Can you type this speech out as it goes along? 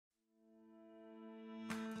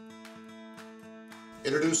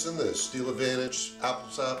Introducing the Steele Advantage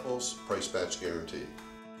Apples to Apples Price Match Guarantee.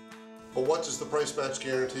 But what does the Price Match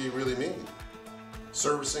Guarantee really mean?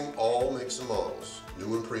 Servicing all makes and models,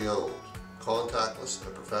 new and pre-owned, contactless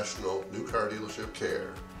and professional new car dealership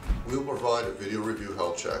care. We will provide a video review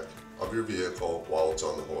health check of your vehicle while it's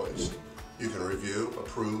on the hoist. You can review,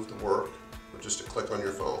 approve the work with just a click on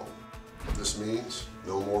your phone. What this means,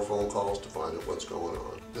 no more phone calls to find out what's going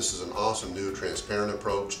on. This is an awesome new transparent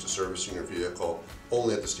approach to servicing your vehicle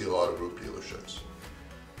only at the Steele Auto Group dealerships.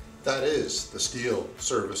 That is the Steele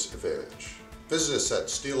Service Advantage. Visit us at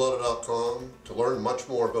steeleauto.com to learn much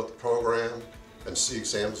more about the program and see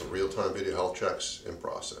examples of real-time video health checks in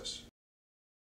process.